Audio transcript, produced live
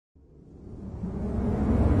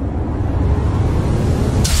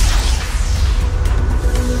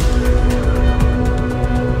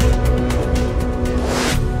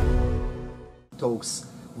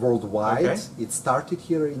worldwide. Okay. It started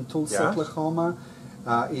here in Tulsa, Yes. Oklahoma.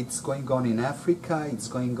 It's going on in Africa. It's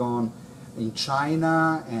going on in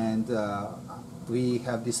China, and we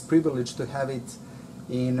have this privilege to have it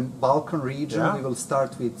in Balkan region. Yeah. We will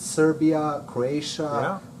start with Serbia, Croatia,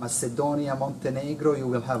 Yeah. Macedonia, Montenegro. You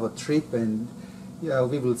will have a trip, and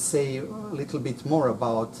we will say a little bit more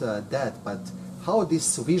about that. But how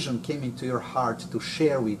this vision came into your heart to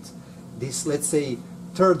share with this, let's say,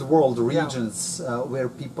 third world regions where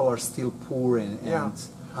people are still poor and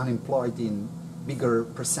unemployed in bigger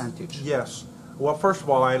percentage? Yes. Well, first of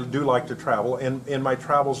all, I do like to travel. In my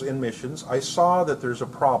travels in missions, I saw that there's a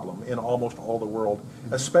problem in almost all the world,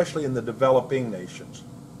 especially in the developing nations.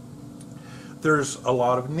 There's a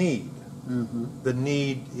lot of need. The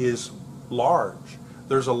need is large.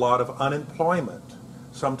 There's a lot of unemployment.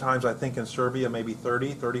 Sometimes I think in Serbia maybe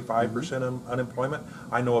 30-35% unemployment.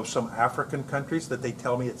 I know of some African countries that they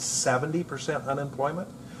tell me it's 70% unemployment.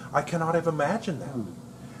 I cannot have imagined that.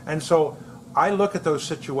 And so I look at those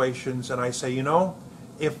situations and I say, you know,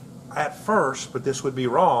 if at first, but this would be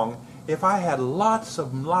wrong, if I had lots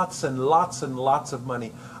and lots of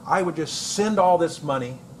money, I would just send all this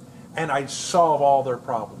money and I'd solve all their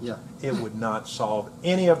problems. Yeah. It would not solve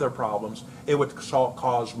any of their problems. It would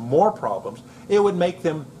cause more problems. It would make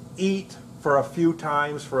them eat for a few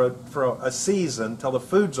times for a season till the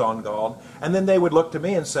food's on gone, and then they would look to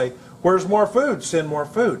me and say, where's more food? Send more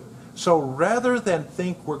food. So rather than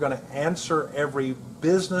think we're going to answer every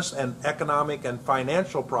business and economic and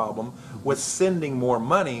financial problem with sending more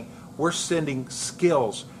money, we're sending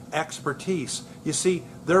skills, expertise. You see,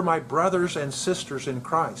 they're my brothers and sisters in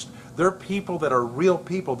Christ. They're people that are real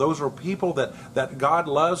people. Those are people that God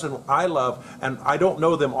loves and I love, and I don't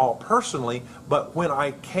know them all personally, but when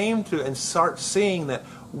I came to and start seeing that,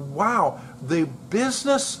 wow, the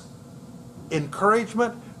business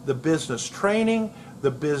encouragement, the business training, the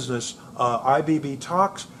business IBB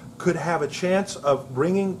talks could have a chance of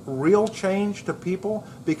bringing real change to people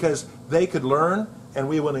because they could learn, and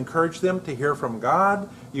we will encourage them to hear from God,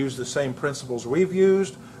 use the same principles we've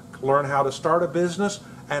used, learn how to start a business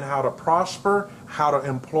and how to prosper, how to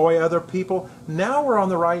employ other people. Now we're on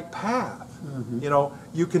the right path. You know,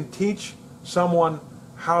 you can teach someone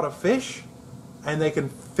how to fish, and they can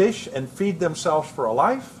fish and feed themselves for a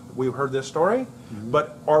life. We've heard this story.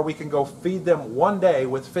 Or we can go feed them one day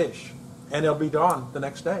with fish, and they'll be gone the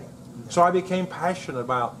next day. So I became passionate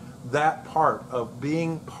about that part of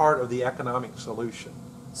being part of the economic solution.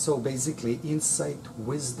 So basically, insight,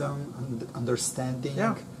 wisdom, and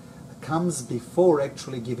understanding comes before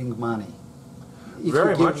actually giving money. If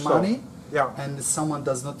Very you give much money so. and someone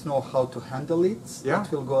does not know how to handle it,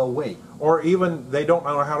 it will go away. Or even they don't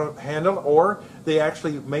know how to handle it, or they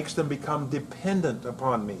actually makes them become dependent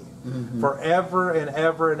upon me forever and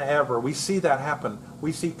ever and ever. We see that happen.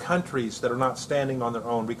 We see countries that are not standing on their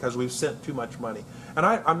own because we've sent too much money. And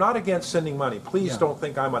I'm not against sending money. Please don't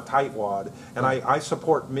think I'm a tightwad. And I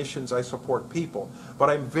support missions, I support people. But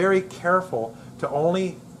I'm very careful to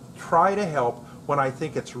only try to help when I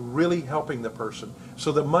think it's really helping the person.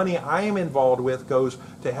 So the money I am involved with goes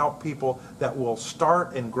to help people that will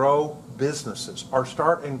start and grow businesses, or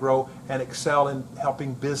start and grow and excel in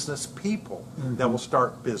helping business people that will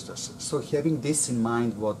start businesses. So having this in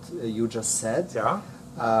mind, what you just said,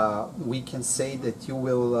 we can say that you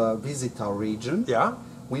will visit our region.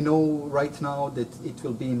 We know right now that it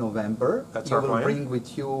will be in November. That's you our will plan. bring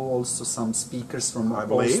with you also some speakers from I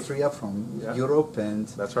believe. Austria, from Europe, and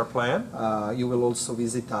that's our plan. You will also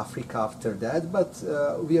visit Africa after that. But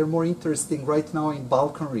we are more interested right now in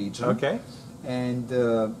Balkan region. Okay. And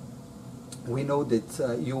we know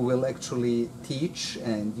that you will actually teach,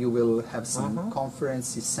 and you will have some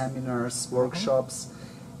conferences, seminars, workshops.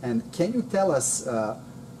 And can you tell us?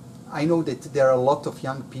 I know that there are a lot of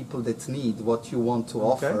young people that need what you want to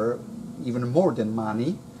offer, even more than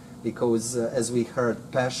money, because as we heard,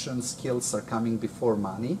 passion, skills are coming before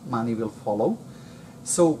money. Money will follow.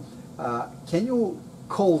 So can you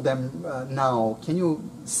call them now? Can you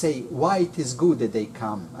say why it is good that they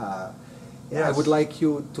come? I would like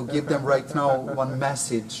you to give them right now one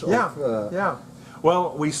message.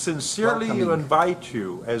 Well, we sincerely invite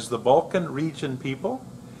you as the Balkan region people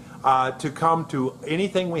to come to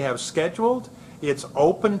anything we have scheduled. It's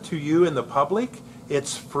open to you in the public.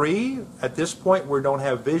 It's free. At this point, we don't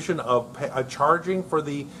have vision of charging for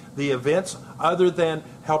the events other than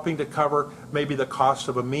helping to cover maybe the cost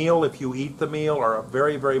of a meal if you eat the meal, or a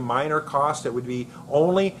very, very minor cost. It would be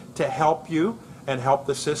only to help you and help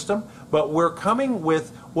the system. But we're coming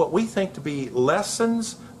with what we think to be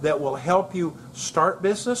lessons that will help you start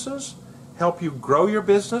businesses, help you grow your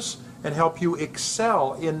business, and help you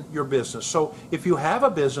excel in your business. So if you have a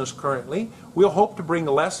business currently, we'll hope to bring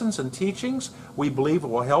lessons and teachings we believe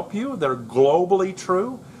will help you. They're globally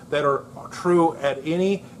true, that are true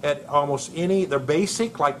at almost any, they're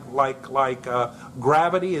basic, like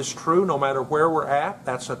gravity is true no matter where we're at.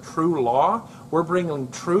 That's a true law. We're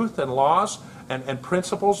bringing truth and laws and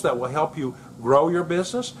principles that will help you grow your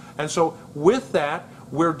business. And so with that,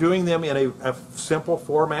 we're doing them in a simple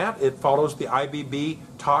format. It follows the IBB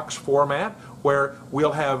Talks format, where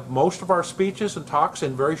we'll have most of our speeches and talks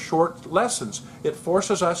in very short lessons. It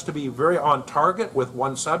forces us to be very on target with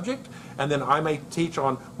one subject, and then I may teach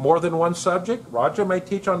on more than one subject. Roger may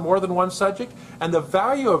teach on more than one subject, and the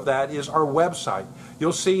value of that is our website.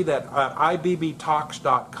 You'll see that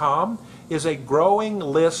ibbtalks.com is a growing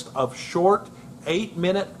list of short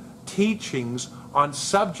 8-minute teachings on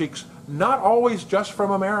subjects not always just from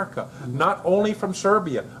America, not only from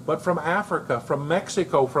Serbia, but from Africa, from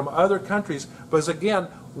Mexico, from other countries. Because again,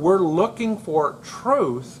 we're looking for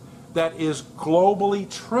truth that is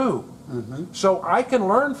globally true. So I can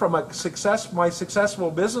learn from my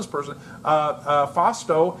successful business person,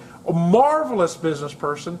 Fausto, a marvelous business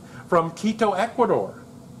person from Quito, Ecuador.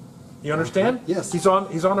 You understand? Yes. He's on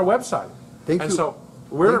our website. Thank and you. So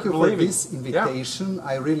we're Thank you believing. for this invitation. Yeah.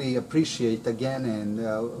 I really appreciate again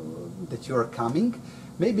that you are coming.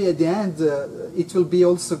 Maybe at the end it will be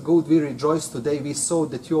also good. We rejoice today. We saw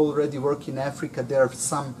that you already work in Africa. There are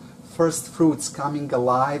some first fruits coming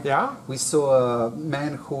alive. Yeah. We saw a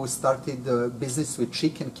man who started a business with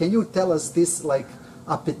chicken. Can you tell us this like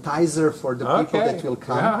appetizer for the people that will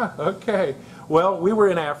come? Yeah, okay. Well, we were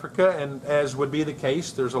in Africa, and as would be the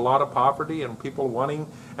case, there's a lot of poverty and people wanting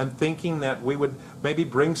and thinking that we would maybe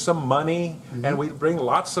bring some money, and we'd bring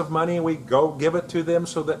lots of money, and we'd go give it to them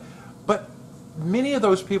so that, but many of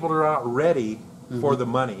those people are not ready for the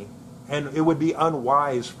money, and it would be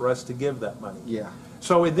unwise for us to give that money. Yeah.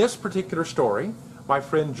 So in this particular story, my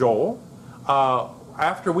friend Joel,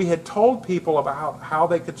 after we had told people about how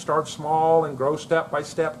they could start small and grow step by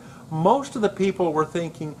step, most of the people were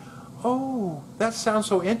thinking, oh, that sounds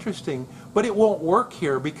so interesting, but it won't work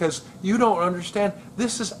here because you don't understand.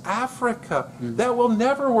 This is Africa. That will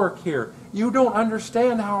never work here. You don't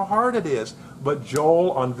understand how hard it is. But Joel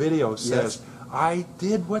on video says, I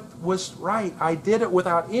did what was right. I did it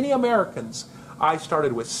without any Americans. I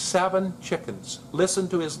started with 7 chickens. Listen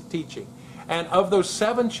to his teaching. And of those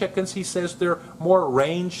 7 chickens, he says they're more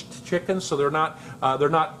ranged chickens, so they're not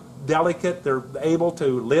delicate. They're able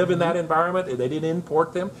to live in that environment. They didn't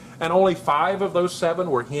import them. And only 5 of those 7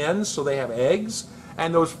 were hens, so they have eggs.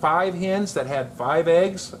 And those 5 hens that had 5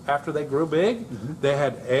 eggs after they grew big, they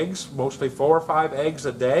had eggs, mostly 4 or 5 eggs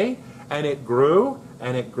a day. And it grew,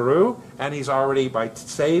 and it grew. And he's already, by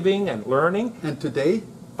saving and learning. And today?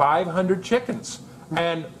 500 chickens.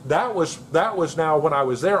 And that was now when I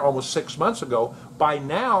was there almost 6 months ago. By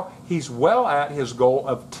now, he's well at his goal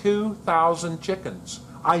of 2,000 chickens.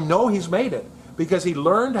 I know he's made it because he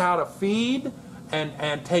learned how to feed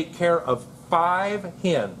and take care of 5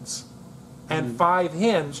 hens. And 5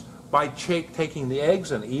 hens, by taking the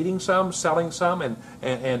eggs and eating some, selling some,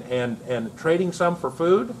 and trading some for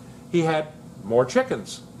food, he had more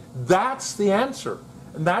chickens. That's the answer.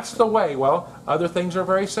 And that's the way. Well, other things are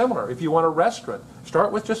very similar. If you want a restaurant,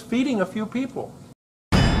 start with just feeding a few people.